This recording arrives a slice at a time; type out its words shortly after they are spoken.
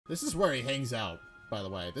This is where he hangs out, by the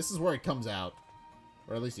way. This is where he comes out.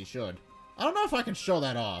 Or at least he should. I don't know if I can show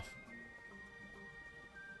that off.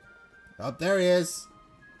 Oh, there he is.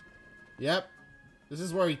 Yep. This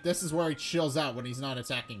is where he chills out when he's not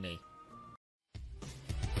attacking me.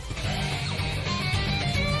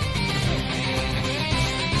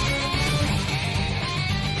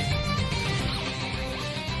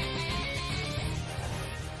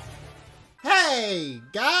 Hey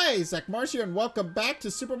guys, Zack here, and welcome back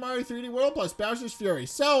to Super Mario 3D World plus Bowser's Fury.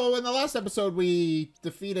 So, in the last episode, we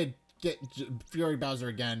defeated Fury Bowser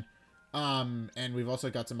again. And we've also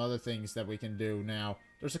got some other things that we can do now.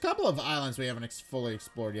 There's a couple of islands we haven't fully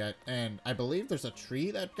explored yet, and I believe there's a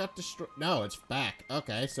tree that got destroyed. No, it's back.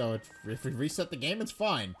 Okay, so if we reset the game, it's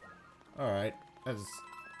fine. Alright, that's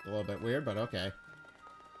a little bit weird, but okay.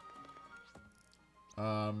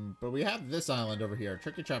 But we have this island over here,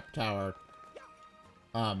 Tricky Trap Tower.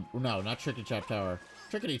 No, not Tricky Trap Tower.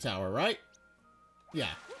 Trickety Tower, right? Yeah.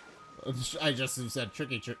 I just said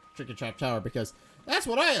Tricky Trap Tower because that's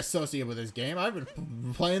what I associate with this game. I've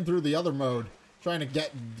been playing through the other mode, trying to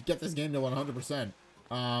get this game to 100%.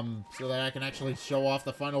 So that I can actually show off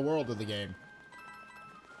the final world of the game.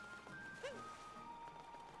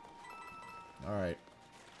 Alright.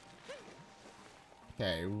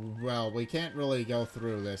 Okay, well, we can't really go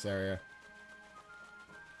through this area.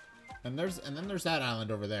 And then there's that island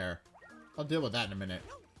over there. I'll deal with that in a minute.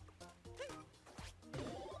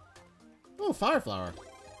 Oh, fire flower.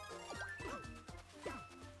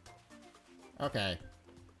 Okay.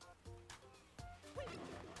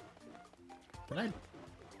 Can I?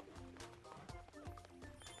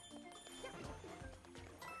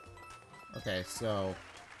 Okay, so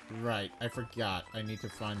right, I forgot. I need to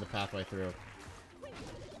find the pathway through.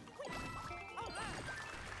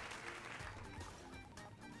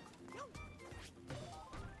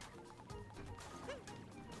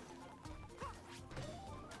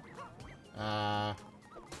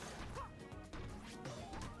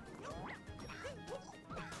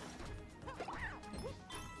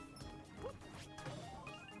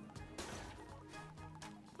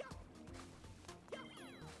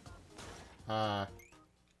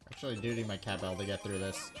 Actually do need my cat bell to get through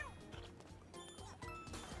this.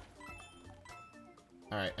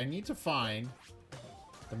 Alright, I need to find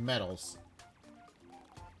the medals.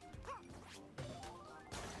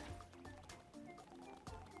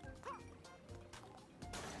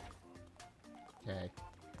 Okay.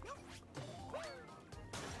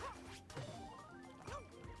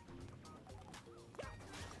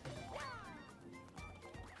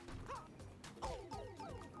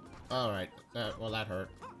 Alright, well that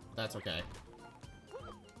hurt. That's okay.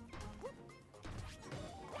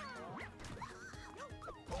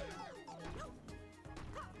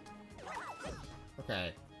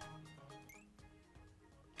 Okay.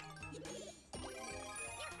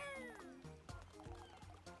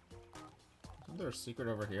 Isn't there a secret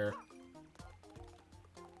over here?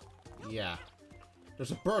 Yeah.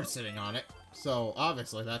 There's a bird sitting on it, so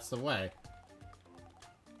obviously that's the way.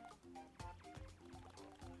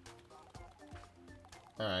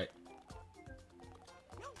 Alright.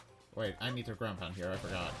 Wait, I need to ground pound here, I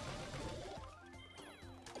forgot.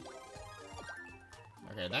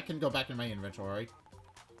 Okay, that can go back in my inventory.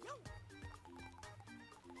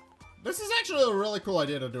 This is actually a really cool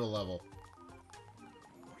idea to do a level.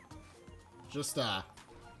 Just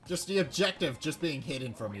the objective just being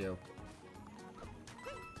hidden from you.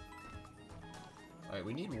 Alright,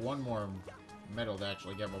 we need one more medal to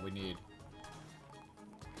actually get what we need.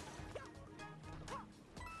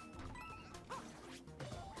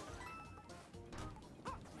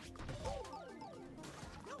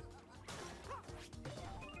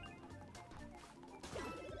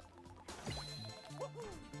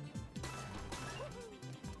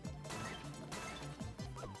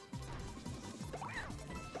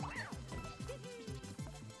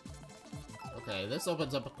 Okay, this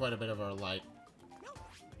opens up quite a bit of our light.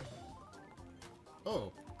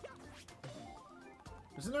 Oh.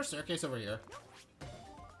 Isn't there a staircase over here?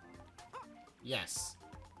 Yes.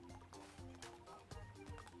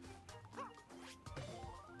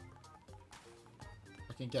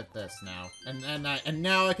 I can get this now. And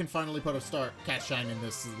now I can finally put a cat shine in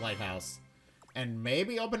this lighthouse. And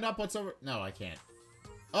maybe open up what's over... No, I can't.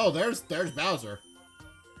 Oh, there's Bowser.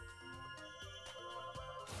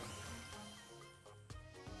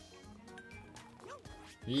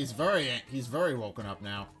 He's very woken up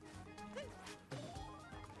now.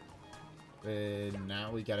 And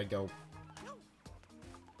now we gotta go.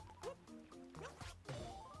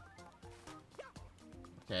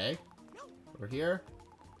 Okay. Over here.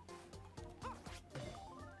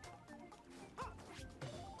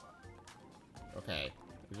 Okay.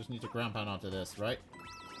 We just need to ground pound onto this, right?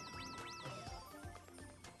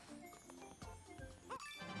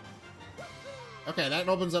 Okay, that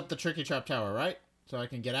opens up the Tricky Trap Tower, right? So I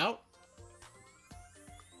can get out?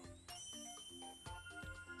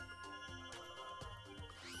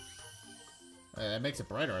 That makes it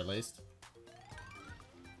brighter, at least.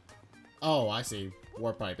 Oh, I see.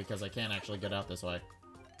 Warp Pipe, because I can't actually get out this way.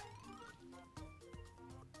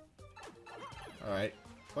 Alright.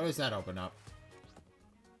 What does that open up?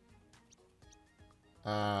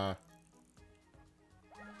 That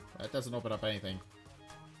doesn't open up anything.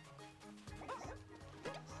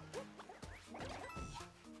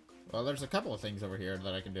 Well, there's a couple of things over here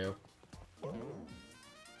that I can do.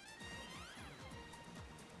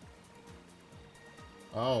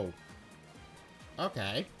 Oh.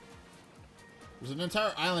 Okay. There's an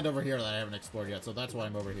entire island over here that I haven't explored yet, so that's why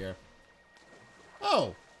I'm over here.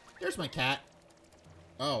 Oh! There's my cat.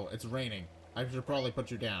 Oh, it's raining. I should probably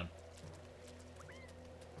put you down.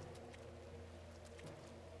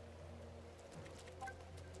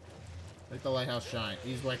 Make the lighthouse shine.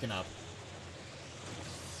 He's waking up.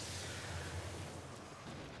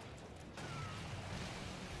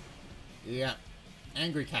 Yeah.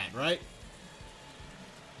 Angry cat, right?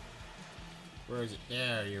 Where is it?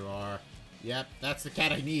 There you are. Yep, that's the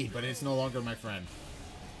cat I need, but it's no longer my friend.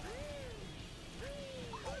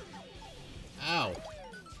 Ow.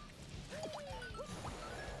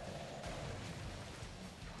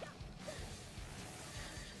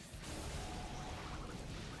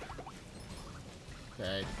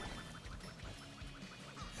 Okay.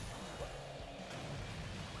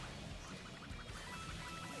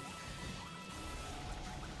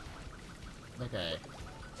 Okay.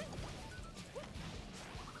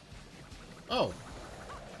 Oh.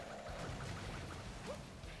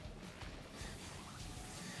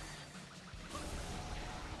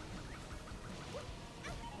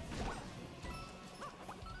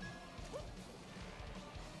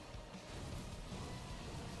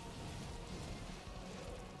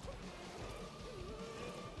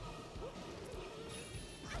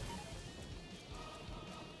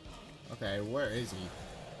 Okay, where is he?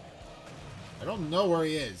 I don't know where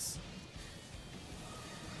he is.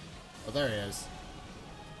 Oh, there he is.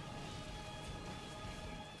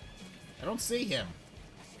 I don't see him.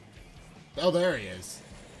 Oh, there he is.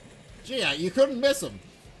 Gee, you couldn't miss him.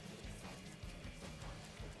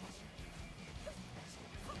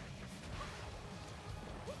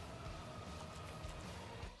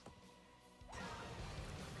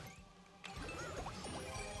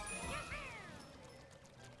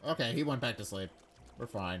 Okay, he went back to sleep. We're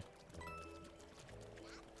fine.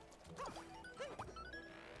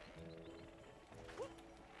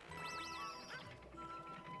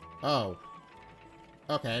 Oh.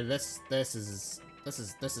 Okay, this is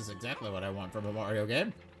exactly what I want from a Mario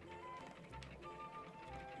game.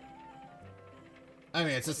 I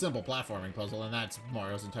mean, it's a simple platforming puzzle, and that's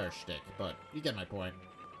Mario's entire shtick, but you get my point.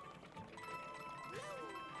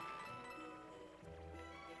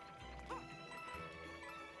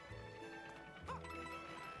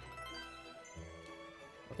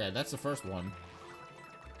 Okay, that's the first one.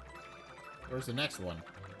 Where's the next one?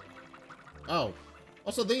 Oh.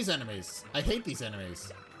 Also, these enemies. I hate these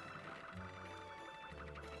enemies.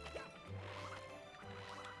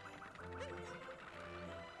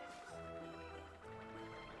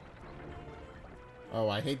 Oh,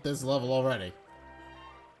 I hate this level already.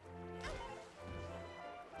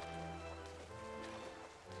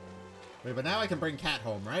 Wait, but now I can bring Cat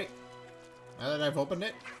home, right? Now that I've opened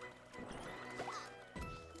it?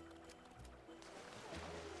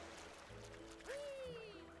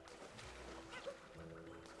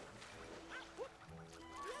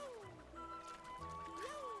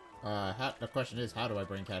 The question is, how do I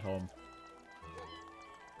bring Cat home?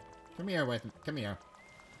 Come here with me. Come here.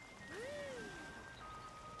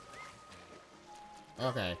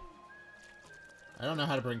 Okay. I don't know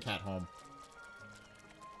how to bring Cat home.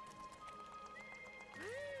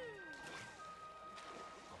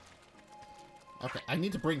 Okay, I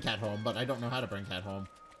need to bring Cat home, but I don't know how to bring Cat home.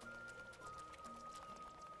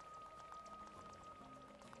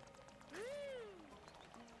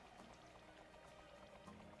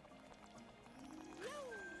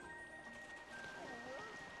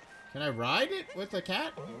 Can I ride it with the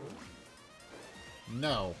cat?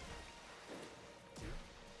 No.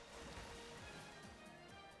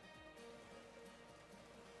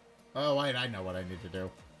 Oh, wait, I know what I need to do.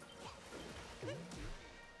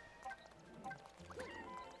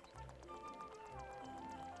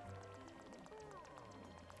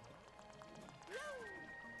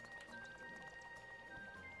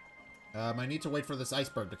 I need to wait for this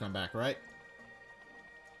iceberg to come back, right?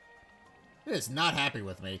 It is not happy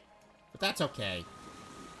with me. But that's okay.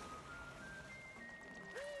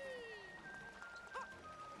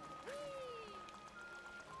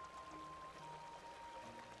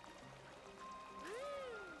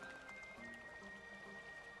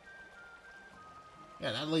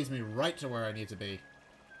 Yeah, that leads me right to where I need to be.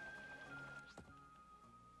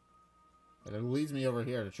 And it leads me over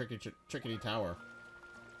here to Trickety Tower.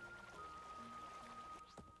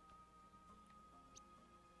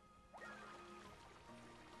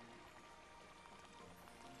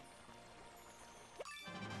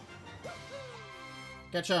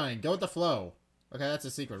 Get shine. Go with the flow. Okay, that's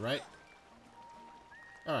a secret, right?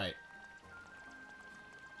 Alright.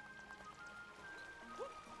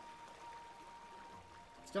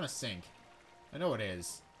 It's gonna sink. I know it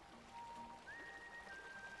is.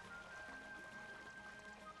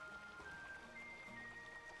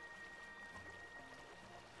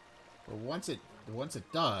 But once it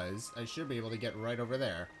does, I should be able to get right over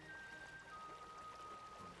there.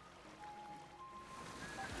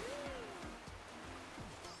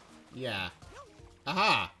 Yeah.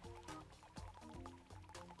 Aha!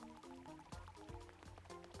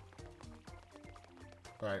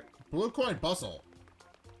 Alright. Blue coin bustle.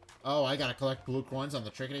 Oh, I gotta collect blue coins on the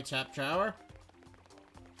Trickety Tower?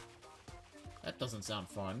 That doesn't sound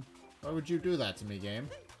fun. Why would you do that to me, game?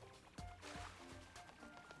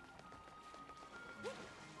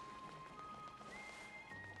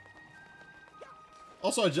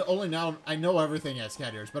 Also, only now, I know everything has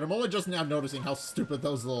cat ears, but I'm only just now noticing how stupid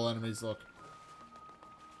those little enemies look.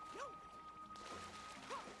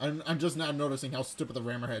 I'm just now noticing how stupid the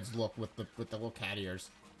Rammerheads look with the little cat ears.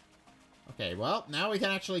 Okay, well, now we can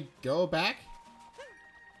actually go back.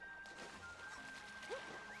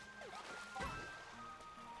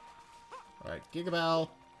 Alright, Gigabell.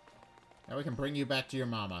 Now we can bring you back to your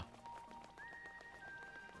mama.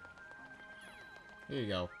 Here you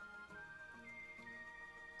go.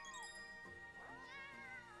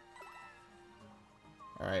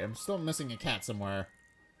 Alright, I'm still missing a cat somewhere.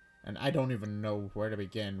 And I don't even know where to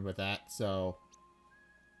begin with that, so...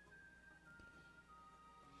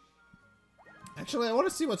 Actually, I want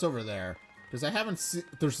to see what's over there. Because I haven't seen...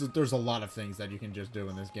 There's a lot of things that you can just do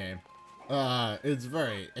in this game. It's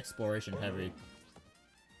very exploration heavy.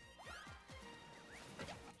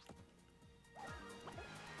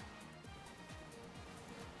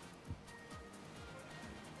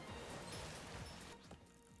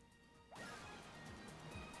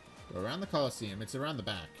 Go around the Colosseum. It's around the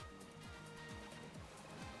back.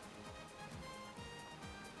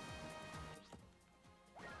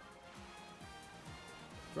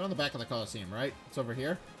 Go around the back of the Colosseum, right? It's over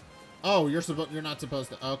here. Oh, you're not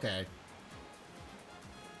supposed to. Okay.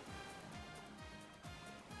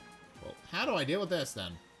 Well, how do I deal with this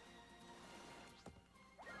then?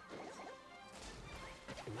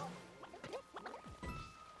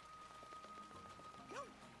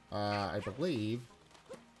 I believe.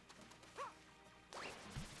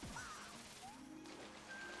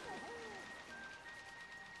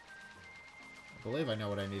 I believe I know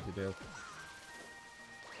what I need to do.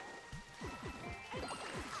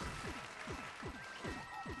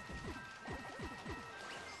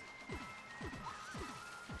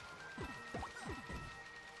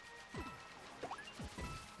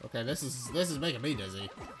 Okay, this is making me dizzy.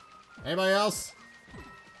 Anybody else?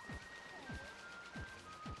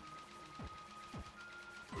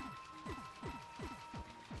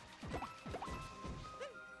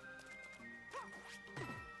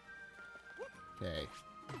 Okay.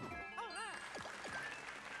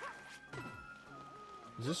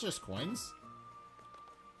 Is this just coins?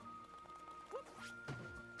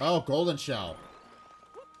 Oh, golden shell.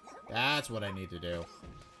 That's what I need to do.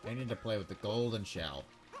 I need to play with the golden shell.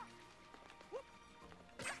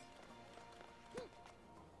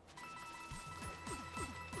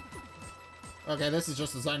 Okay, this is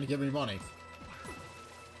just designed to give me money.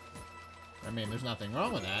 I mean, there's nothing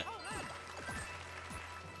wrong with that.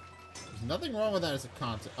 There's nothing wrong with that as a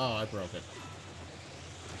concept. Oh, I broke it.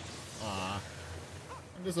 Aw.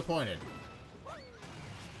 I'm disappointed.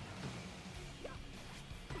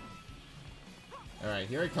 Alright,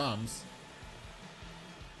 here he comes.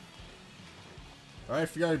 Alright,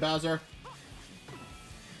 Fury Bowser.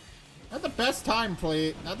 Not the best time,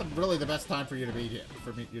 please. Not really the best time for you to be here.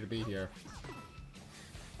 For you to be here.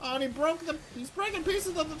 Oh, and he's breaking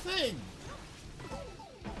pieces of the thing.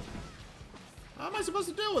 How am I supposed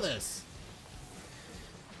to deal with this?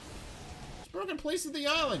 He's broken pieces of the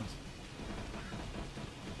island.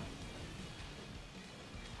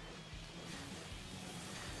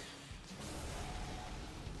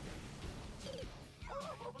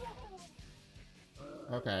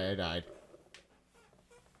 Okay, I died.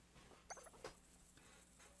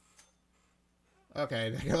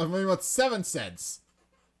 Okay, they left me with 7 cents.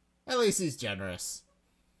 At least he's generous.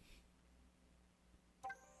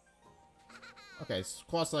 Okay,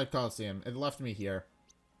 Quasi Coliseum. It left me here.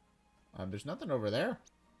 There's nothing over there.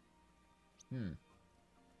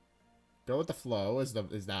 Go with the flow is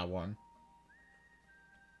that one.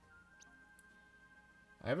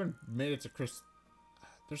 I haven't made it to Chris.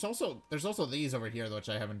 There's also these over here which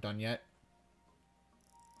I haven't done yet.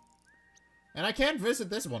 And I can't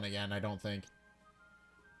visit this one again, I don't think.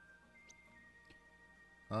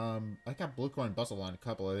 I got Blue Coin Bustle on a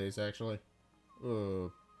couple of these actually.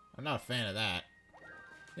 Ooh, I'm not a fan of that.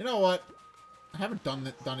 You know what? I haven't done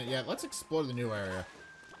it yet. Let's explore the new area.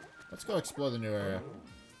 Let's go explore the new area.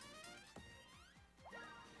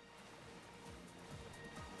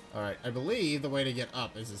 Alright, I believe the way to get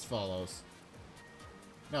up is as follows.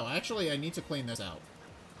 No, actually, I need to clean this out.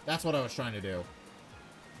 That's what I was trying to do.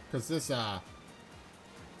 Because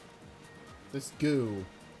this goo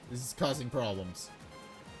is causing problems.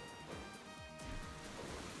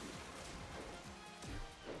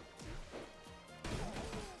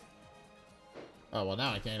 Oh, well,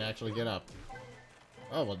 now I can't actually get up.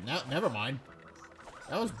 Oh, well, now, never mind.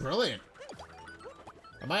 That was brilliant.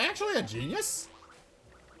 Am I actually a genius?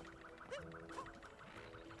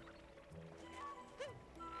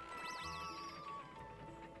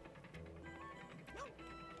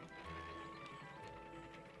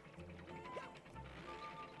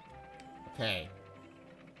 Okay.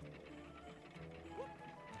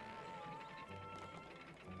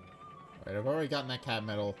 Alright, I've already gotten that cat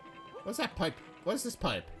medal. What's that pipe? What is this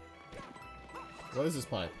pipe? What is this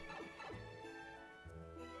pipe?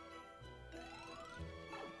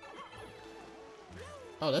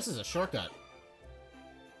 Oh, this is a shortcut.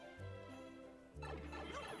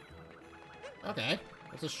 Okay.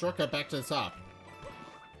 It's a shortcut back to the top.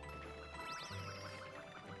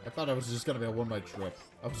 I thought it was just gonna be a one-way trip.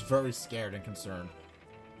 I was very scared and concerned.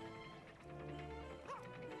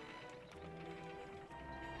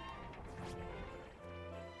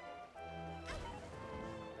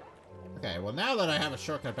 Okay, well now that I have a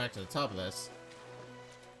shortcut back to the top of this...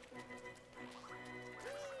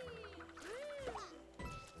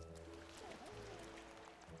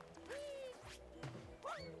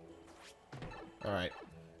 Alright.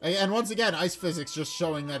 And once again, ice physics just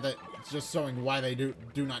showing just showing why they do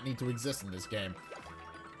not need to exist in this game.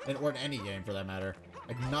 Or in any game, for that matter.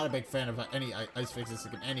 I'm not a big fan of any ice physics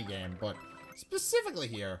in any game, but specifically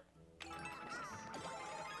here.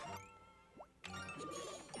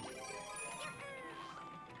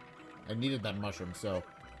 I needed that mushroom, so...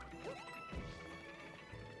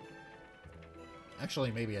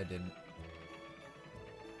 Actually, maybe I didn't.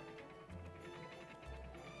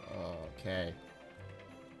 Okay.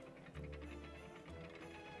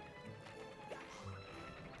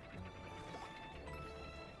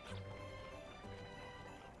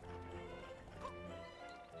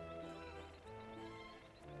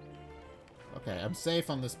 Okay, I'm safe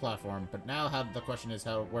on this platform, but now the question is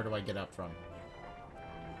where do I get up from?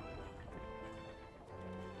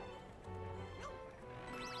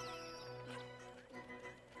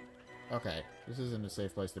 Okay, this isn't a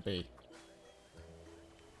safe place to be.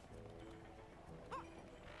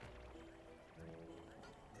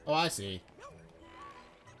 Oh, I see.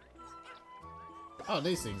 Oh,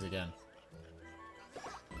 these things again.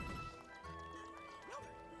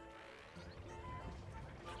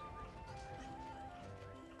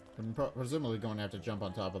 I'm presumably going to have to jump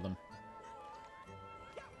on top of them.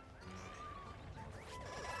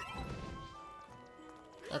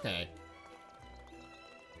 Okay.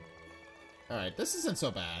 Alright, this isn't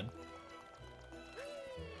so bad.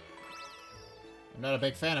 I'm not a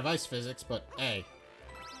big fan of ice physics, but hey.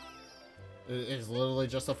 It is literally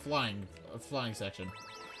just a flying section.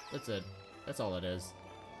 That's it. That's all it is.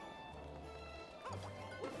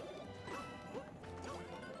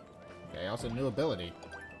 Okay, also new ability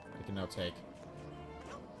I can now take.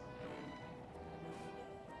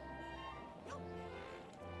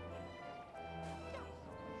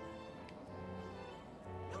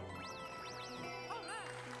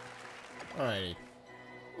 Alrighty.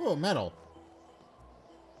 Oh, metal.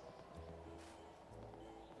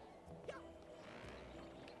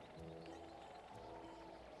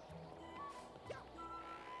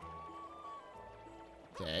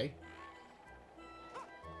 Okay.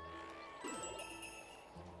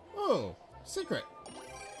 Oh, secret.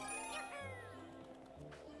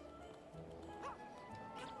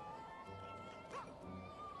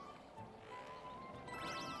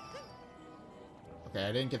 Okay,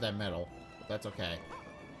 I didn't get that medal, but that's okay.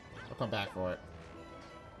 I'll come back for it.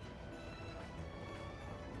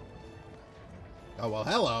 Oh, well,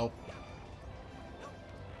 hello.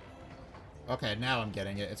 Okay, now I'm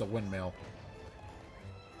getting it. It's a windmill.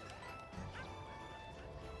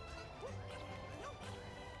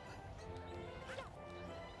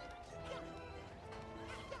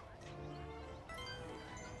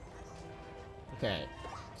 Okay.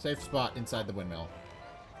 Safe spot inside the windmill.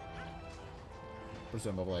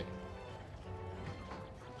 Presumably.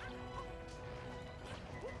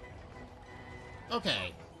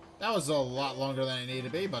 Okay. That was a lot longer than it needed to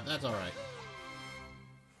be, but that's alright.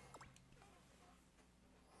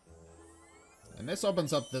 And this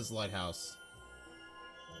opens up this lighthouse.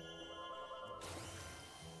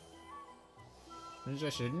 I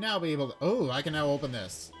should now be able to... Oh, I can now open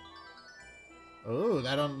this. Oh,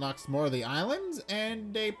 that unlocks more of the islands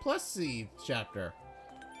and a Plessy chapter.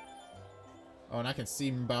 Oh, and I can see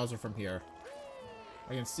Bowser from here.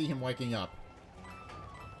 I can see him waking up.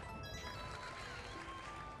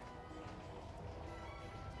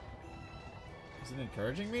 Is it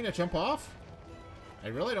encouraging me to jump off? I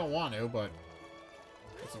really don't want to, but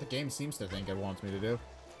that's what the game seems to think it wants me to do.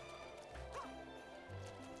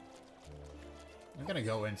 I'm gonna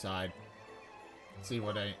go inside. See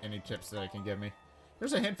what any tips that I can give me.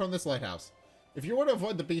 Here's a hint from this lighthouse. If you want to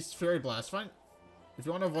avoid the beast's fury blast, if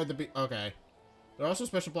you want to avoid the beast... Okay. There are also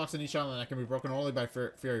special blocks on each island that can be broken only by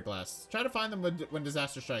fury blasts. Try to find them when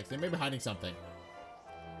disaster strikes. They may be hiding something.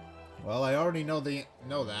 Well, I already know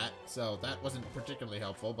that, so that wasn't particularly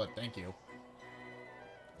helpful, but thank you.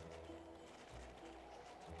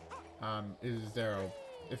 Is there a...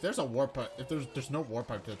 If there's a warp pipe... If there's no warp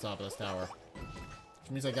pipe to the top of this tower.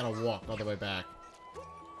 Which means I gotta walk all the way back.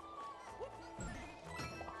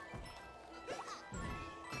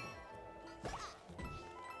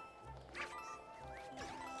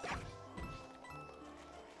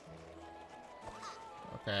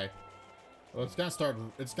 Okay. Well, it's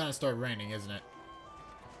gonna start raining, isn't it?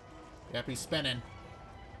 Yep, he's spinning.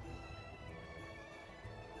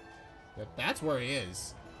 Yep, that's where he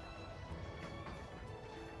is.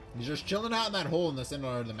 He's just chilling out in that hole in the center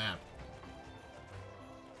of the map.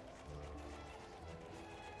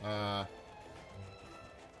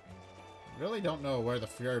 Really don't know where the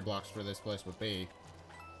fury blocks for this place would be.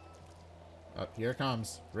 Oh, here it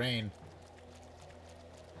comes. Rain.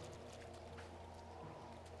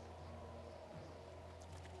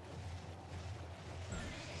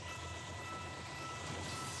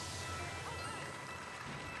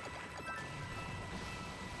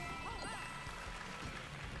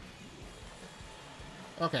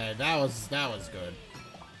 Okay, that was good.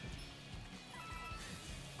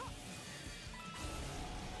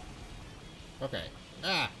 Okay.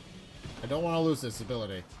 Ah! I don't want to lose this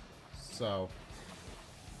ability. So...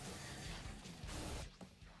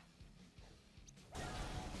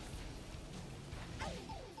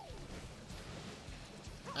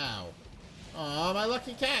 Ow. Aw, my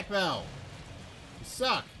lucky cat bell! You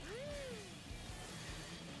suck!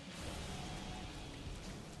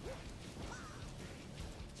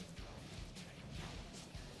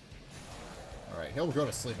 Alright, he'll go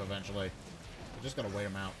to sleep eventually. I just gotta wait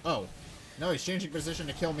him out. Oh! No, he's changing position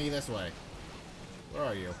to kill me this way. Where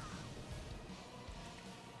are you?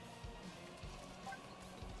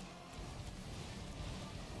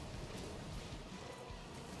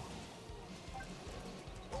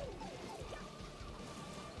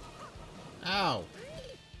 Ow!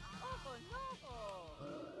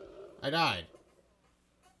 I died.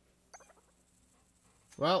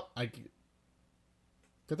 Well,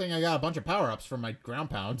 good thing I got a bunch of power-ups from my ground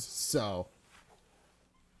pounds, so...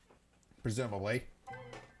 Presumably.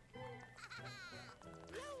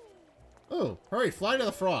 Oh, hurry, fly to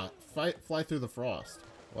the frost. Fly through the frost.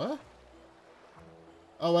 What?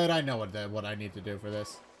 Oh, wait, I know what I need to do for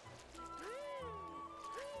this.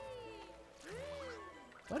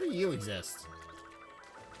 Why do you exist?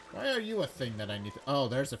 Why are you a thing that I need to... Oh,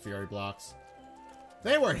 there's the fury blocks.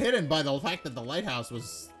 They were hidden by the fact that the lighthouse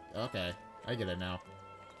was... Okay, I get it now.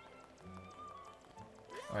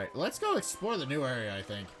 Alright, let's go explore the new area, I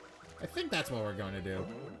think. I think that's what we're going to do.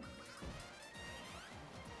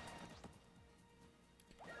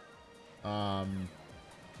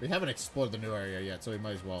 We haven't explored the new area yet, so we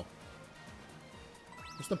might as well.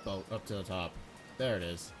 There's the boat up to the top. There it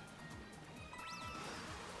is.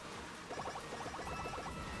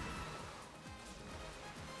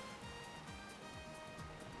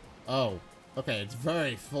 Oh, okay, it's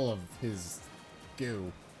very full of his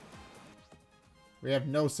goo. We have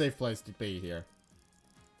no safe place to be here.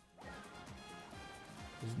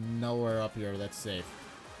 There's nowhere up here that's safe.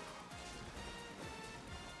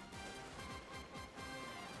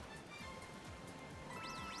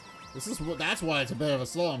 That's why it's a bit of a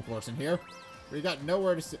slalom course in here. We got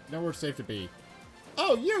nowhere safe to be.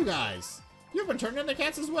 Oh, you guys! You've been turned into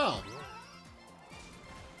cats as well.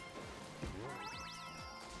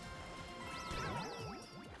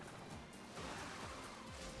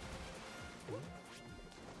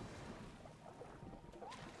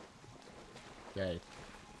 Okay.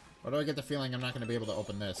 Why do I get the feeling I'm not going to be able to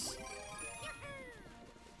open this?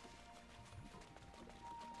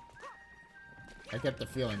 I get the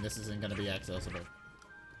feeling this isn't going to be accessible.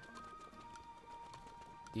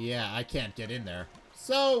 Yeah, I can't get in there.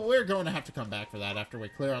 So, we're going to have to come back for that after we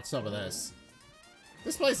clear out some of this.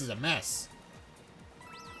 This place is a mess.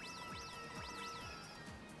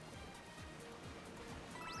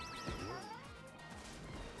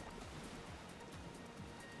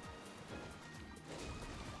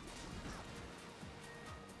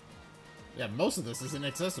 Yeah, most of this isn't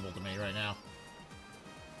accessible to me right now.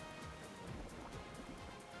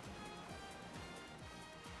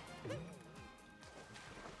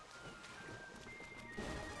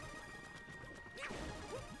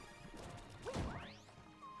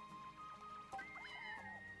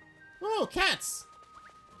 Whoa, cats!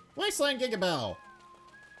 Wasteland Gigabell!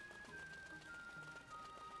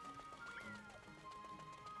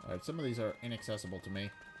 Alright, some of these are inaccessible to me.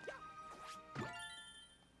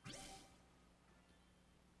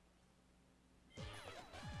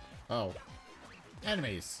 Oh.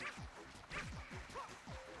 Enemies!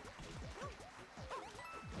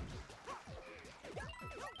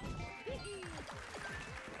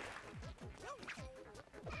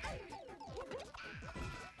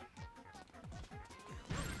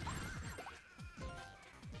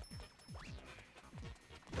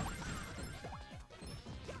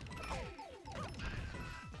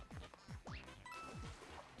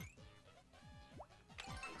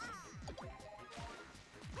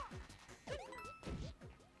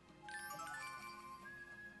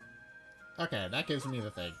 Okay, that gives me the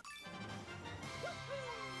thing.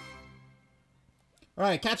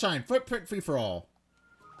 Alright, Catshine, footprint free-for-all.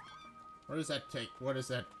 What does that take? What is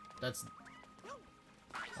that? That's...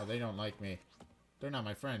 Oh, they don't like me. They're not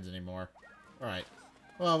my friends anymore. Alright.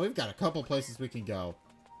 Well, we've got a couple places we can go.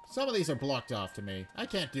 Some of these are blocked off to me. I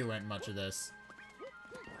can't do much of this.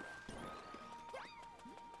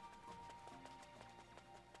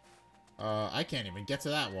 I can't even get to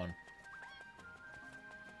that one.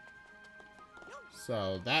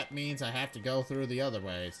 So, that means I have to go through the other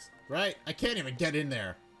ways. Right? I can't even get in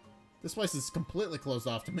there. This place is completely closed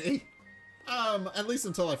off to me. At least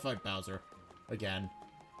until I fight Bowser. Again.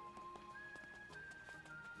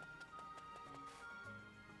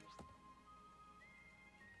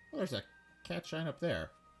 Oh, there's a Catshine up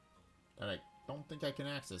there. That I don't think I can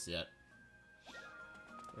access yet.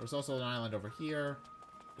 There's also an island over here.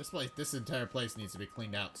 This entire place needs to be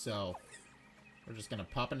cleaned out, so... We're just gonna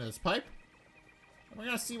pop into this pipe. And we're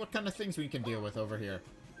gonna see what kind of things we can deal with over here.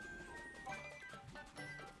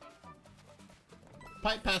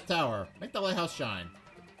 Pipe Path Tower. Make the lighthouse shine.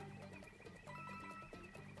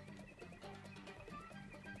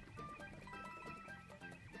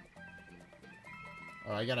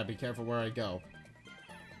 Oh, I gotta be careful where I go.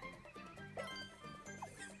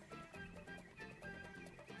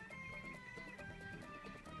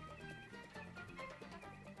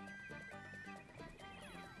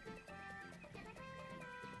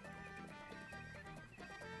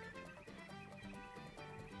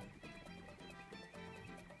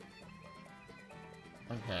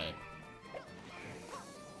 Okay.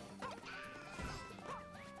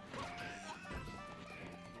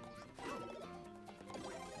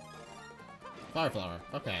 Fireflower.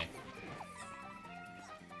 Okay.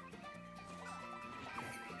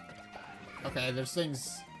 Okay, there's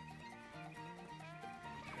things...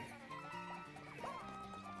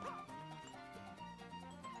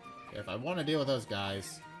 If I want to deal with those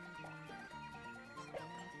guys...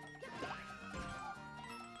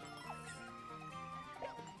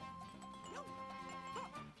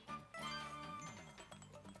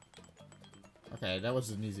 Okay, that was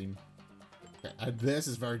an easy... Okay, this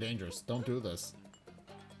is very dangerous. Don't do this.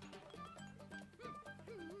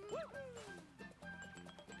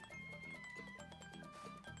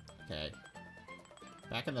 Okay.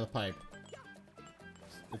 Back into the pipe.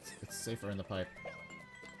 It's safer in the pipe.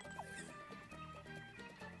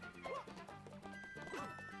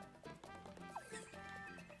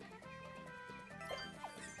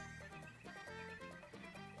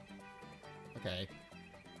 Okay.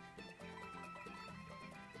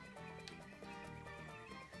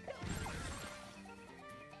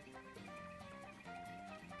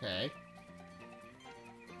 Okay.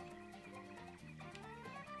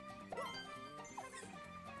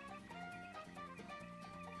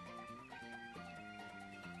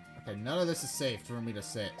 Okay, none of this is safe for me to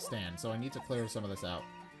stand, so I need to clear some of this out.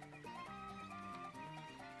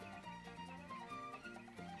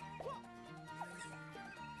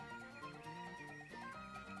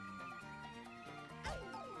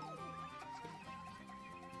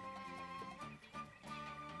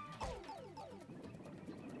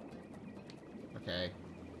 Okay.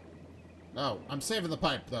 Oh, I'm saving the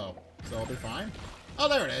pipe, though, so I'll be fine. Oh,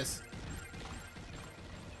 there it is.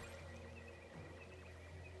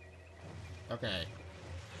 Okay.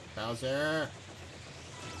 Bowser.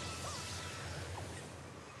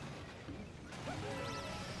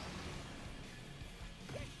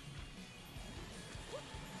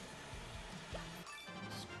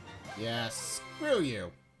 Yeah, screw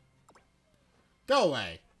you. Go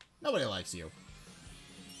away. Nobody likes you.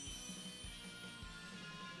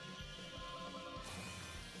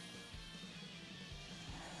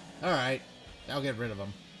 Alright. I'll get rid of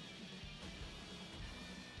him.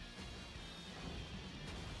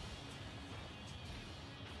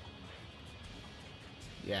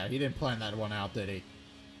 Yeah, he didn't plan that one out, did he?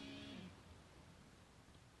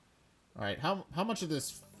 Alright, how much of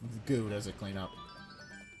this goo does it clean up?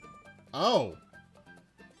 Oh!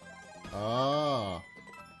 Oh.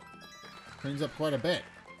 Cleans up quite a bit,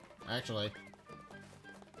 actually.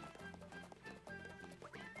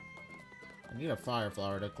 I need a fire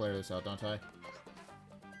flower to clear this out, don't I?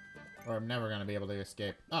 Or I'm never gonna be able to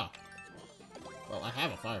escape. Ah! Well, I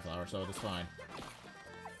have a fire flower, so it's fine.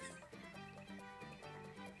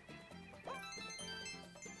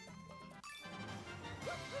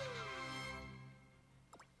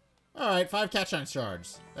 Alright, 5 catch-on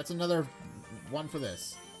shards. That's another one for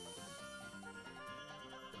this.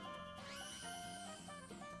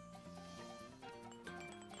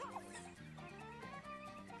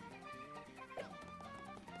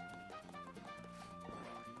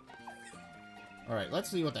 Alright, let's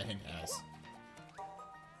see what that hint has.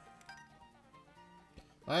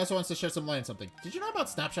 I also wants to shed some light on something. Did you know about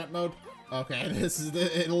snapshot mode? Okay,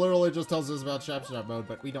 it literally just tells us about snapshot mode,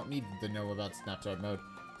 but we don't need to know about snapshot mode.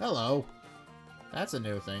 Hello. That's a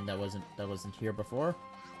new thing that wasn't here before.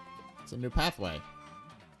 It's a new pathway.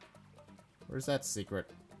 Where's that secret?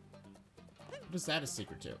 What is that a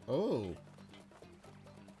secret to? Oh.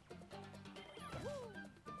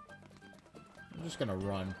 I'm just gonna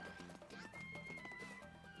run.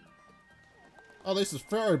 Oh, this is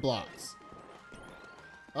fairy blocks.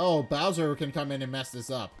 Oh, Bowser can come in and mess this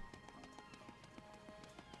up.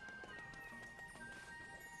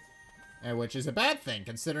 And which is a bad thing,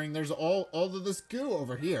 considering there's all of this goo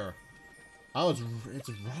over here. Oh, it's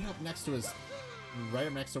right up next to right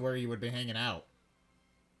up next to where he would be hanging out.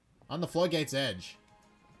 On the floodgate's edge.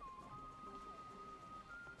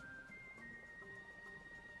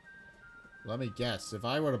 Let me guess, if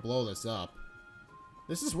I were to blow this up...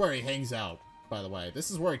 This is where he hangs out, by the way.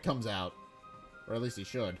 This is where he comes out. Or at least he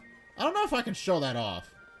should. I don't know if I can show that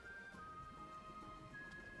off.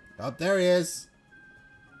 Oh, there he is.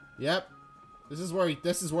 Yep. This is where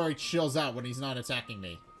he chills out when he's not attacking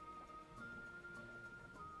me.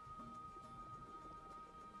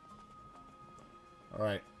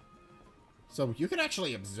 Alright. So you can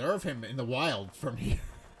actually observe him in the wild from here.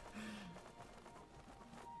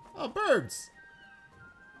 Oh, birds!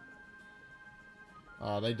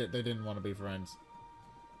 Oh, they didn't want to be friends.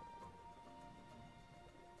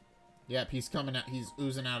 Yep, he's coming out. He's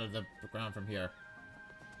oozing out of the ground from here.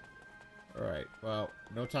 Alright, well,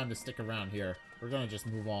 no time to stick around here. We're gonna just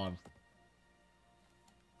move on.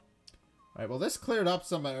 Alright, well, this cleared up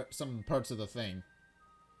some parts of the thing.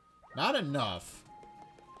 Not enough.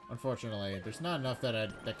 Unfortunately, there's not enough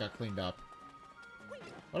that got cleaned up.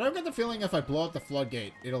 But I've got the feeling if I blow up the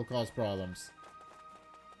floodgate, it'll cause problems.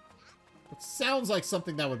 It sounds like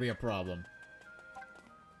something that would be a problem.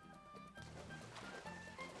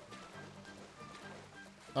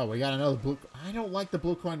 Oh, we got another blue... I don't like the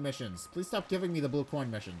blue coin missions. Please stop giving me the blue coin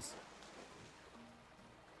missions.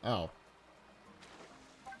 Oh.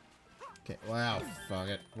 Okay, wow, fuck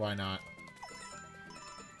it. Why not?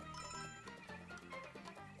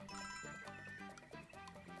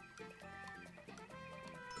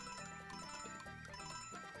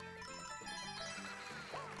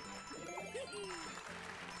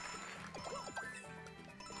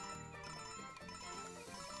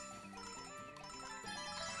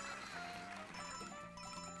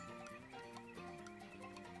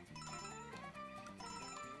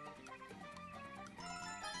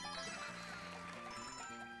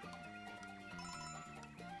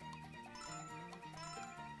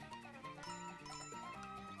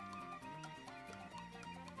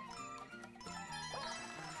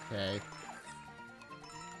 Okay.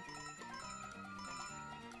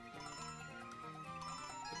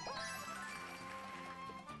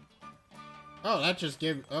 Oh, that just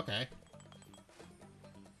gave... Okay.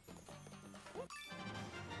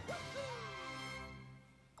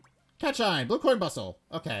 Catshine! Blue coin bustle!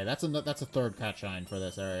 Okay, that's a third catshine for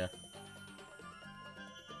this area.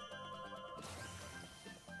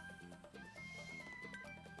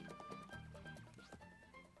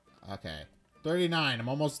 Okay. 39. I'm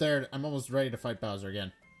almost there. I'm almost ready to fight Bowser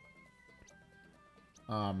again.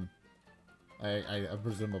 I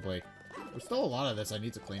presumably... There's still a lot of this I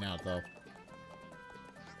need to clean out, though.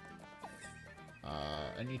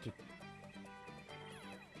 I need to...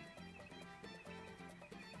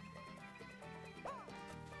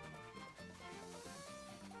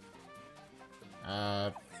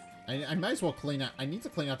 I might as well clean out... I need to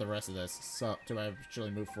clean out the rest of this so to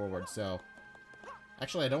actually move forward, so...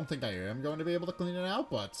 Actually, I don't think I am going to be able to clean it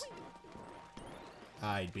out, but...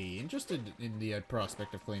 I'd be interested in the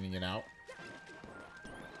prospect of cleaning it out.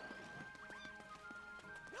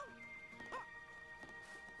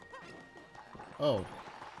 Oh.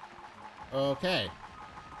 Okay.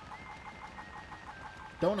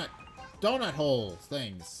 Donut hole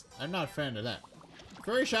things. I'm not a fan of that.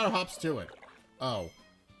 Furry Shadow hops to it. Oh.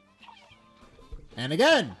 And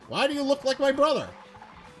again, why do you look like my brother?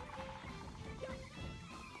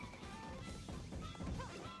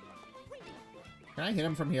 Can I hit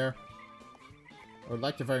him from here? I would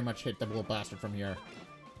like to very much hit the little bastard from here.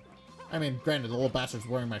 I mean, granted, the little bastard's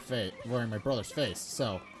wearing my brother's face,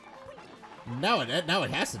 so... Now it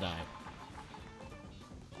has to die.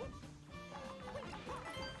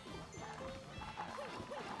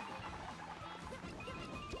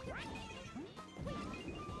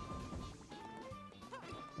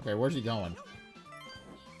 Okay, where's he going?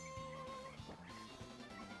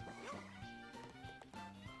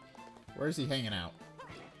 Where's he hanging out?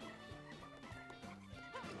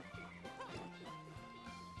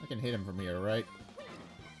 I can hit him from here, right?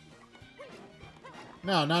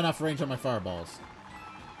 No, not enough range on my fireballs.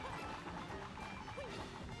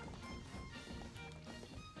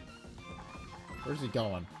 Where's he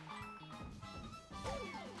going?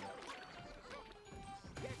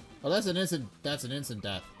 Oh, that's an instant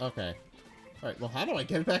death. Okay. Alright, well, how do I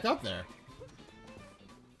get back up there?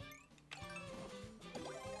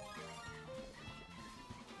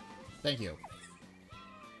 Thank you.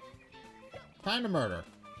 Time to murder.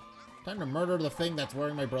 Time to murder the thing that's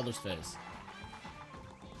wearing my brother's face.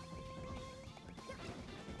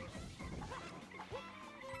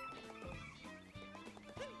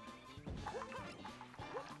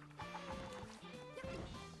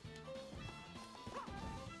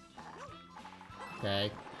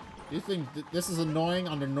 Okay. Do you think this is annoying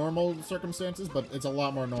under normal circumstances, but it's a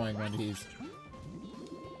lot more annoying when he's...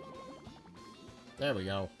 There we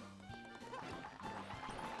go.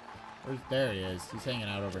 There he is. He's hanging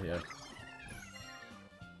out over here.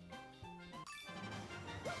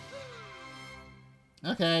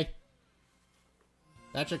 Okay.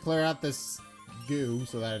 That should clear out this goo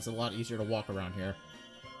so that it's a lot easier to walk around here.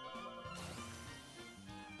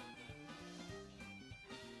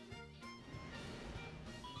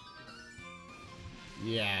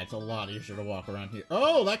 Yeah, it's a lot easier to walk around here.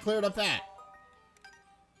 Oh, that cleared up that!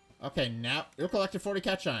 Okay, now, you collected 40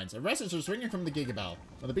 cat shines. A message is ringing from the Gigabell.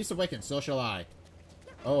 When the beast awakens, so shall I.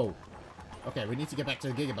 Oh. Okay, we need to get back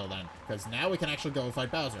to the Gigabell then, because now we can actually go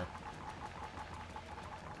fight Bowser.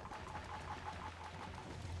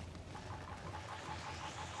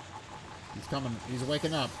 He's coming. He's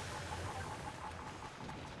waking up.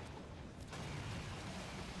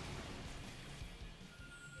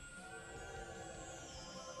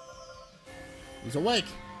 He's awake.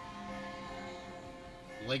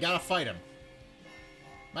 We gotta fight him.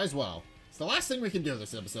 Might as well. It's the last thing we can do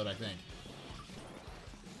this episode, I think.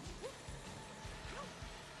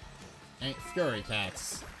 Fury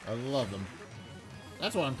cats. I love them.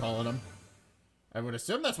 That's what I'm calling them. I would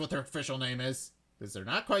assume that's what their official name is. Because they're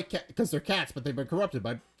not quite because they're cats, but they've been corrupted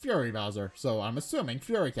by Fury Bowser. So I'm assuming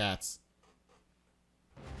Fury cats.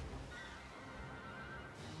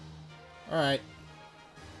 Alright.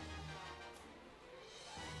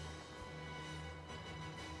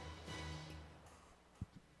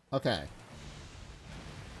 Okay.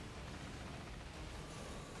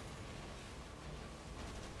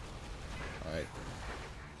 Alright.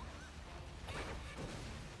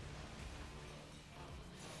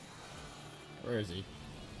 Where is he?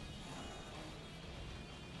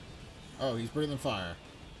 Oh, he's breathing fire.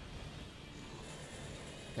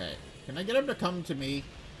 Okay. Can I get him to come to me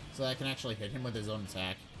so that I can actually hit him with his own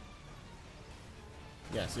attack?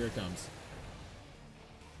 Yes, here it comes.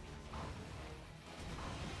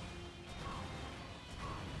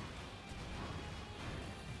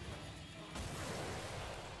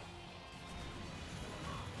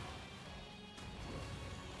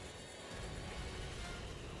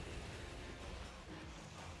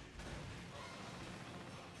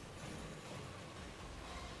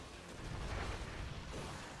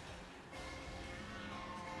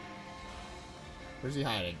 Where's he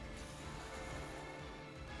hiding?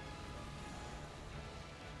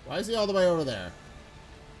 Why is he all the way over there?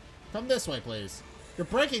 Come this way, please. You're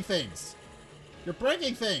breaking things. You're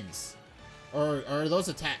breaking things. Or are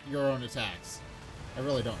those your own attacks? I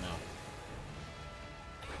really don't know.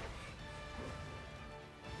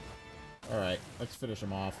 Alright, let's finish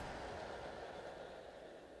him off.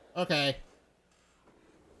 Okay.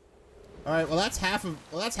 Alright, well that's half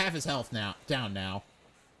his health now down now.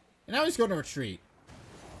 And now he's going to retreat.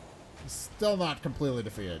 He's still not completely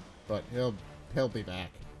defeated, but he'll be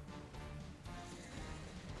back.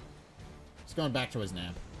 He's going back to his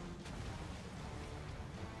nap.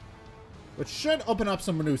 Which should open up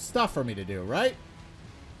some new stuff for me to do, right?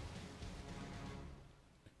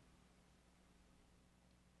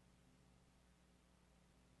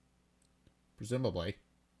 Presumably.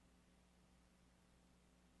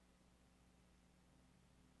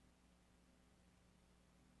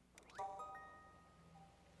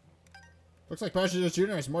 Looks like Bowser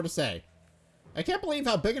Jr. has more to say. I can't believe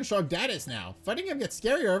how big and strong Dad is now. Fighting him gets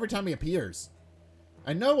scarier every time he appears.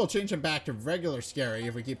 I know we'll change him back to regular scary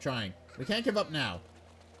if we keep trying. We can't give up now.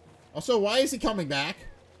 Also, why is he coming back?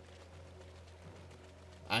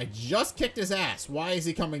 I just kicked his ass. Why is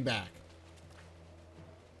he coming back?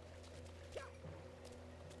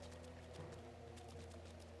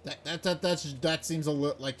 That seems a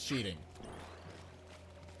little like cheating.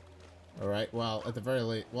 Alright, well, at the very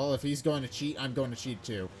least... Well, if he's going to cheat, I'm going to cheat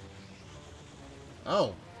too.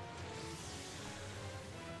 Oh.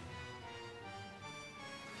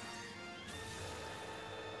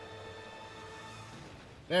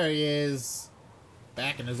 There he is.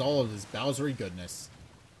 Back in all of his Bowsery goodness.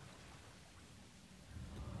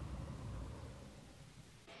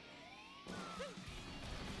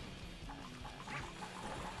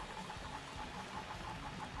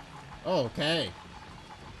 Oh, okay.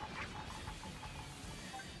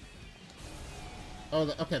 Oh,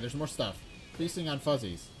 okay, there's more stuff. Feasting on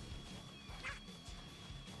fuzzies.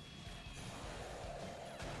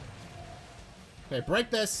 Okay, break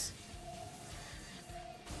this.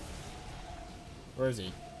 Where is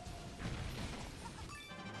he?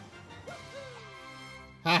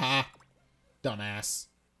 Haha. Dumbass.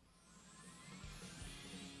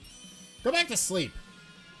 Go back to sleep.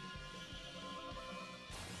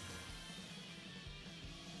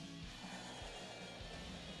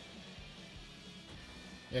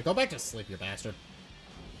 Yeah, go back to sleep, you bastard.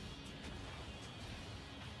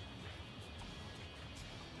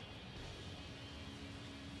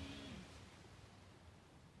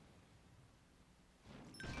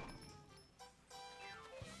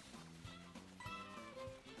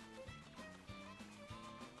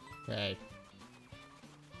 Okay.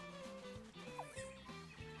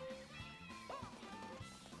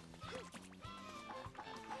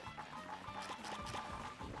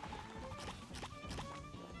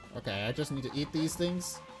 Okay, I just need to eat these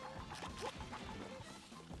things.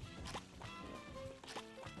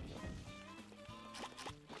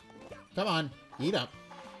 Come on, eat up.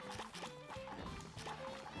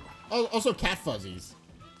 Oh, also cat fuzzies.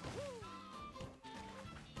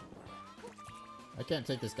 I can't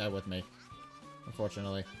take this guy with me,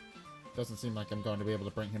 unfortunately. Doesn't seem like I'm going to be able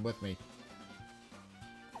to bring him with me.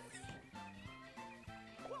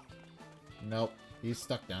 Nope, he's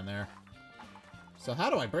stuck down there. So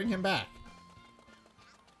how do I bring him back?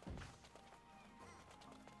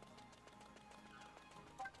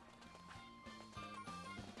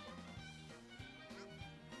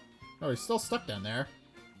 Oh, he's still stuck down there.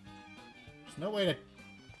 There's no way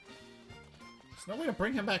to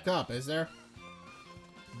bring him back up, is there?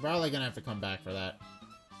 I'm probably gonna have to come back for that.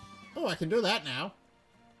 Oh, I can do that now.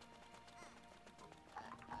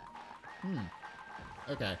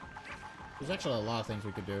 Okay. There's actually a lot of things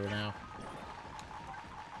we could do now.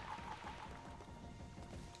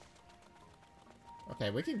 Okay,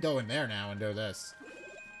 we can go in there now and do this.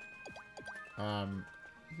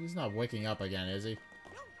 He's not waking up again, is he?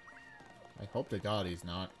 I hope to God he's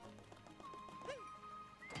not.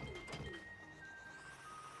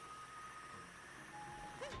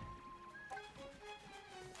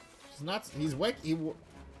 He's not. He's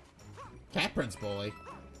Cat Prince Bully.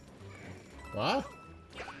 What?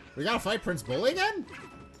 We gotta fight Prince Bully again?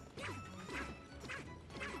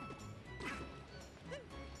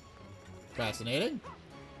 Fascinating.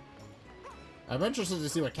 I'm interested to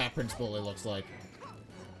see what Cat Prince Bully looks like.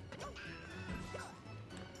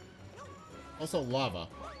 Also, lava.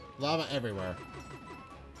 Lava everywhere.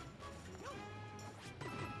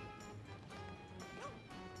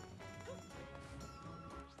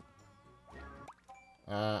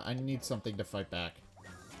 I need something to fight back.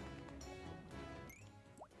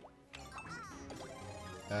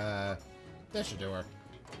 That should do her.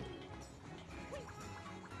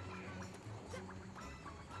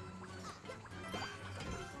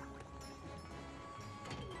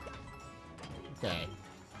 Okay.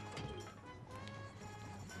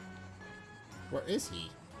 Where is he?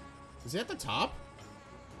 Is he at the top?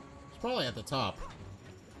 He's probably at the top.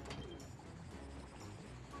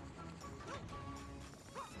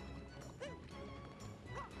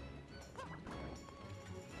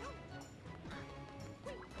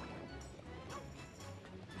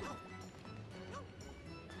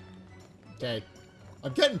 Okay.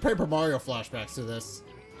 I'm getting Paper Mario flashbacks to this.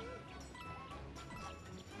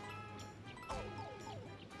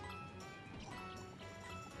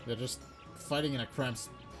 They're just fighting in a cramps.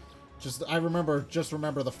 I remember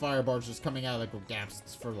the fire bars just coming out like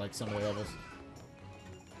gaps for like some of the levels.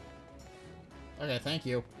 Okay, thank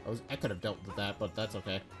you. I could have dealt with that, but that's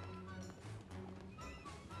okay.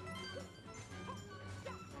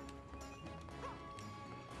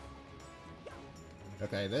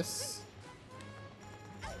 Okay, this.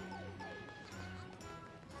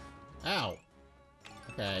 Ow.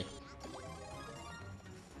 Okay.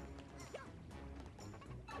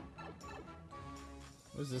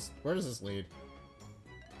 What is this? Where does this lead?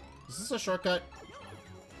 Is this a shortcut?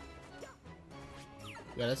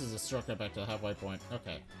 Yeah, this is a shortcut back to the halfway point.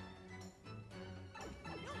 Okay.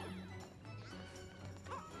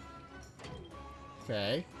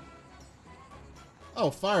 Okay. Oh,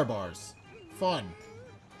 fire bars. Fun.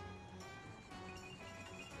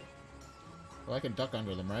 Well, I can duck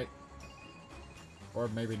under them, right? Or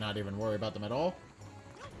maybe not even worry about them at all.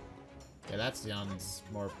 Yeah, that sounds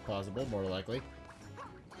more plausible, more likely.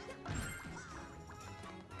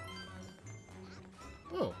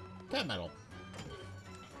 Oh, cat metal.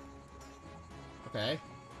 Okay.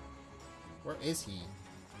 Where is he?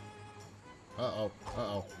 Uh-oh.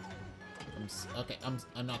 Uh-oh. Okay,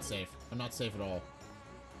 I'm not safe. I'm not safe at all.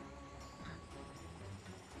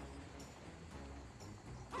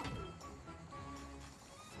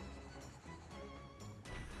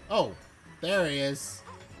 Oh, there he is.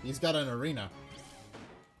 He's got an arena.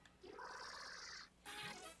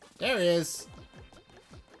 There he is.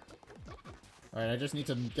 Alright, I just need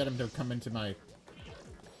to get him to come into my...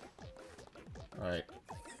 Alright.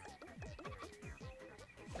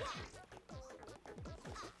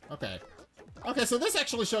 Okay. Okay, so this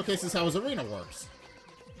actually showcases how his arena works.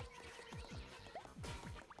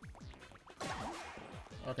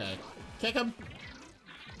 Okay. Kick him.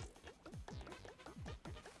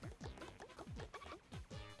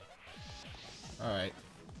 Alright.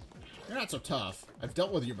 You're not so tough. I've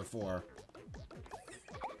dealt with you before.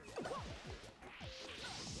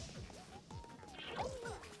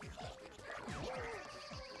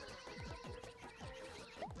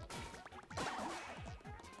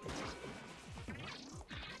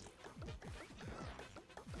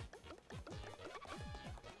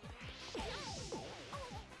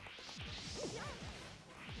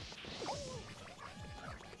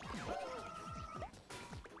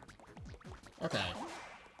 Okay.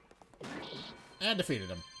 And defeated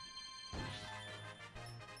him.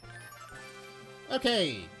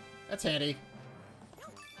 Okay. That's handy.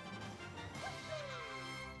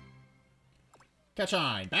 Catch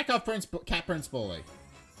on. Back off, Cat Prince Bully.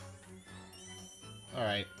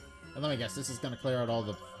 Alright. And let me guess, this is gonna clear out all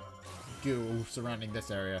the goo surrounding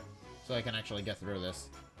this area. So I can actually get through this.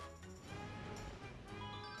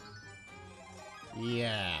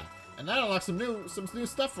 Yeah. And that unlocks some new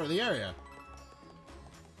stuff for the area.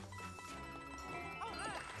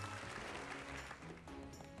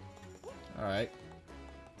 Alright.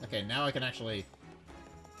 Okay, now I can actually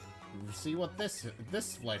see what this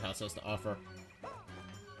lighthouse has to offer.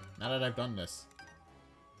 Now that I've done this.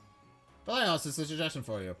 The lighthouse is a suggestion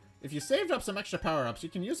for you. If you saved up some extra power-ups, you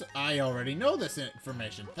can use it. I already know this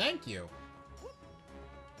information. Thank you.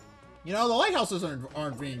 You know, the lighthouses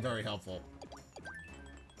aren't being very helpful.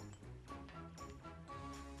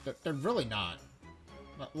 They're really not.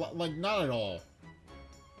 Like, not at all.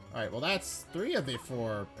 Alright, well that's 3 of the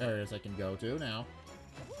 4 areas I can go to now.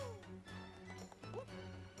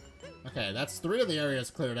 Okay, that's 3 of the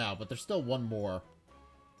areas cleared out, but there's still one more.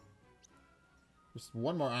 There's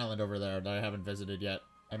one more island over there that I haven't visited yet.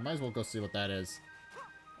 I might as well go see what that is.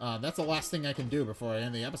 That's the last thing I can do before I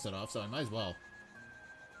end the episode off, so I might as well.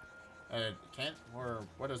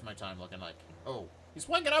 What is my time looking like? Oh, he's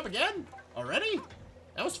waking up again? Already?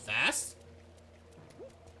 That was fast.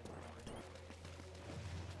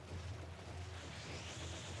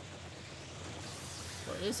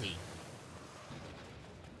 Where is he?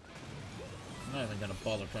 I'm not even gonna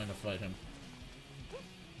bother trying to fight him.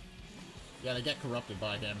 Yeah, they get corrupted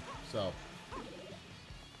by him, so...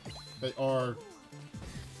 Or...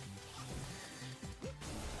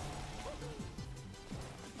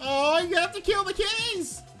 Oh, you have to kill the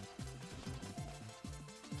kitties!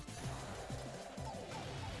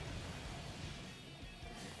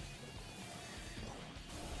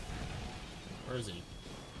 Where is he?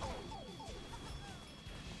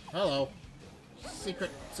 Hello.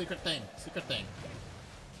 Secret thing. Secret thing.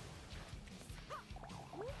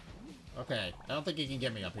 Okay, I don't think he can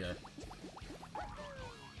get me up here.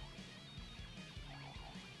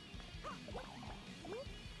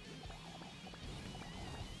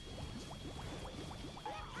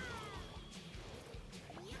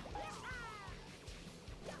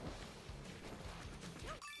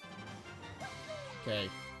 Okay.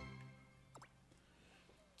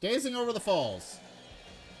 Gazing over the falls.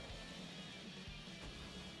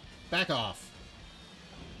 Back off.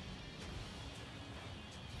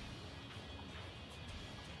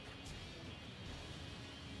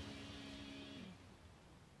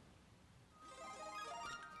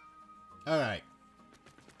 Alright.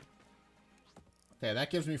 Okay, that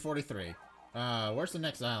gives me 43. Where's the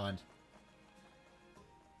next island?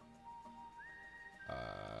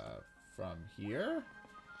 From here?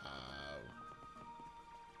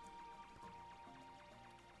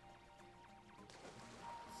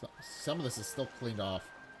 Some of this is still cleaned off.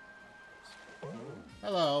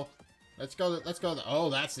 Hello. Let's go. Oh,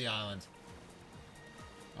 that's the island.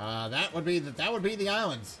 That would be the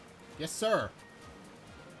islands. Yes, sir.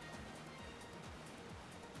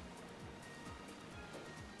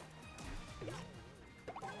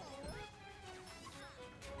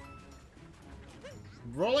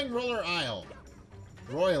 Rolling Roller Isle.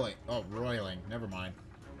 Roiling. Oh, roiling. Never mind.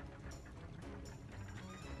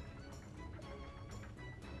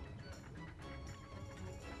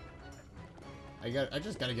 I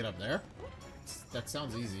just gotta get up there. That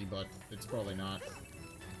sounds easy, but it's probably not.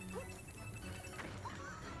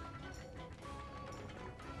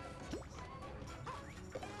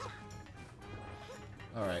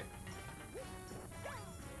 Alright.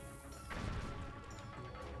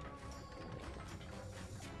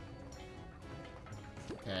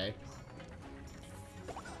 Okay.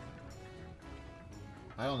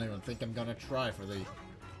 I don't even think I'm gonna try for the...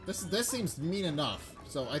 This seems mean enough,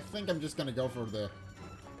 so I think I'm just gonna go for the...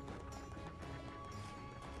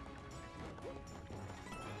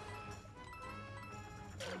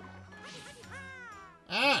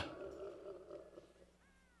 Ah!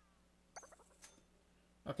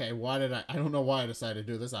 Okay, why did I don't know why I decided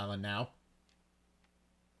to do this island now.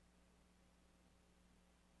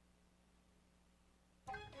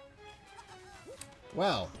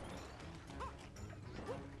 Well.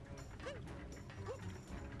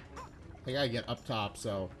 I gotta get up top,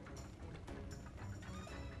 so...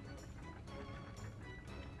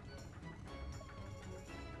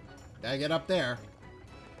 Gotta get up there.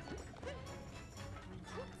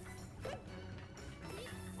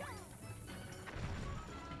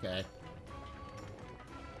 Okay.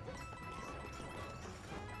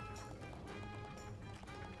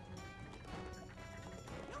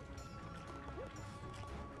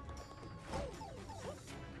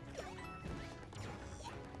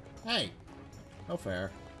 Hey! No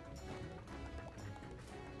fair.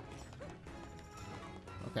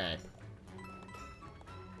 Okay.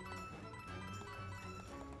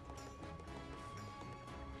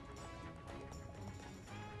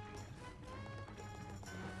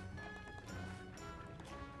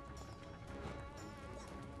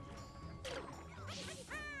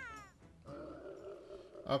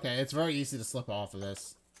 Okay, it's very easy to slip off of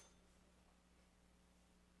this.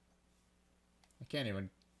 I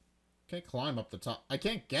can't climb up the top. I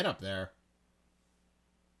can't get up there.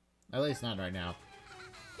 At least not right now.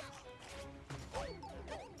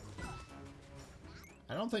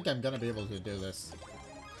 I don't think I'm gonna be able to do this.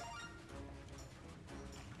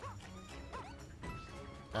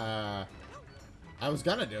 I was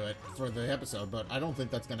gonna do it for the episode, but I don't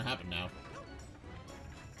think that's gonna happen now.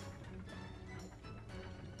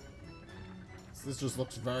 This just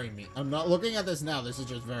looks very mean. I'm not looking at this now. This is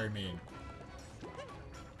just very mean.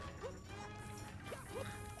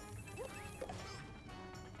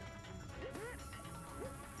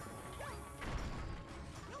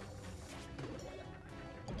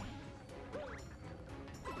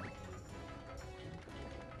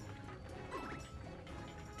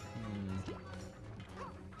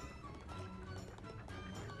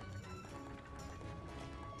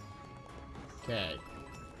 Okay.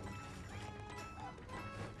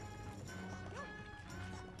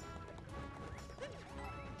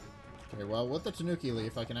 Okay, well, with the Tanuki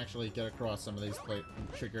Leaf, I can actually get across some of these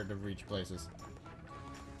triggered to reach places.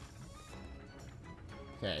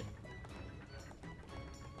 Okay.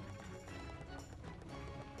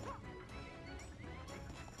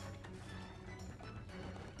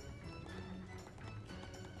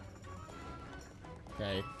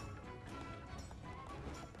 Okay.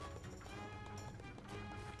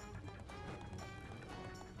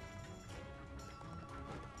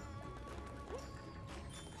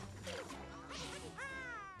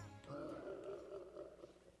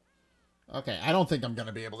 Okay, I don't think I'm going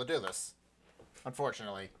to be able to do this.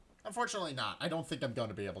 Unfortunately. Unfortunately not. I don't think I'm going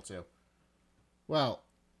to be able to. Well,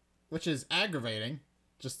 which is aggravating,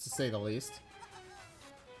 just to say the least.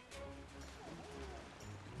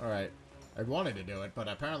 Alright. I wanted to do it, but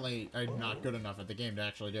apparently I'm not good enough at the game to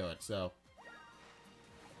actually do it, so...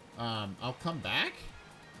 I'll come back?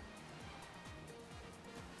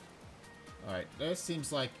 Alright, this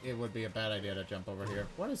seems like it would be a bad idea to jump over here.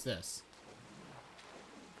 What is this?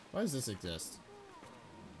 Why does this exist?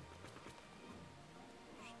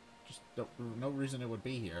 Just no reason it would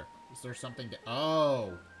be here. Is there something to...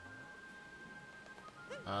 Oh!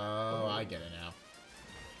 Oh, I get it now.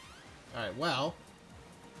 Alright, well...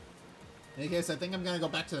 In any case, I think I'm gonna go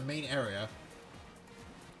back to the main area.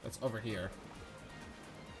 That's over here.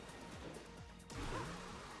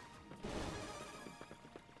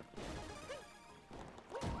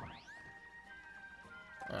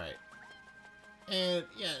 Alright. And,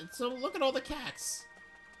 yeah, so look at all the cats.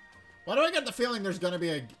 Why do I get the feeling there's gonna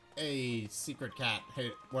be a secret cat,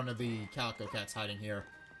 one of the calico cats hiding here?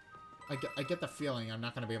 I get the feeling I'm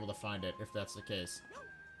not gonna be able to find it, if that's the case.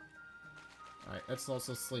 Alright, it's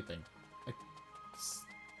also sleeping.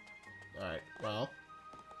 Alright, well.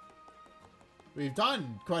 We've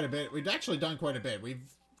done quite a bit. We've actually done quite a bit. We've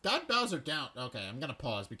got Bowser down. Okay, I'm gonna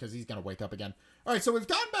pause because he's gonna wake up again. Alright, so we've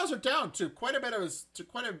gotten Bowser down to quite a bit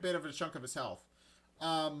of a chunk of his health.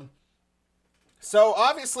 So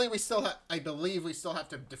obviously we still have, I believe we still have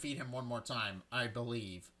to defeat him one more time. I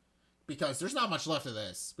believe. Because there's not much left of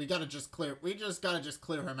this. We just gotta just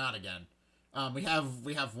clear him out again. We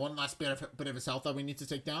have one last bit of his health that we need to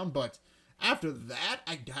take down, but after that,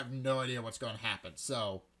 I have no idea what's going to happen.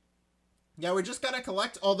 So, yeah, we just gotta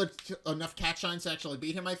collect all enough cat shines to actually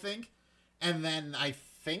beat him, I think. And then I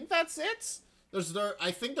think that's it. I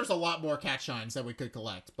think there's a lot more cat shines that we could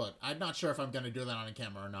collect, but I'm not sure if I'm gonna do that on a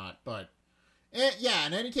camera or not. But, yeah,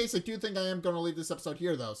 in any case, I do think I am gonna leave this episode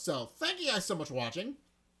here, though. So, thank you guys so much for watching.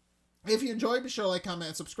 If you enjoyed, be sure to like, comment,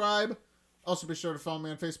 and subscribe. Also, be sure to follow me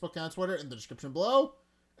on Facebook and Twitter in the description below.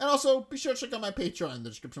 And also, be sure to check out my Patreon in the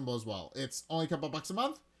description below as well. It's only a couple bucks a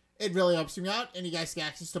month. It really helps me out, and you guys get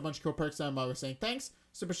access to a bunch of cool perks that I'm always saying thanks.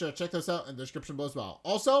 So be sure to check those out in the description below as well.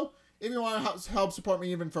 Also, if you want to help support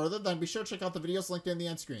me even further, then be sure to check out the videos linked in the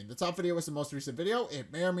end screen. The top video is the most recent video.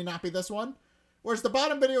 It may or may not be this one. Whereas the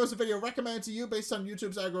bottom video is a video recommended to you based on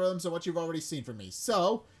YouTube's algorithms and what you've already seen from me.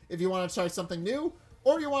 So, if you want to try something new,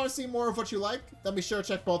 or you want to see more of what you like, then be sure to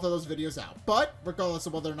check both of those videos out. But, regardless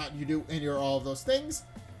of whether or not you do any or all of those things,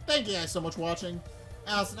 thank you guys so much for watching.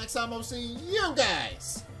 And until next time, I'll see you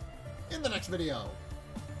guys in the next video.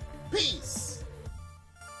 Peace!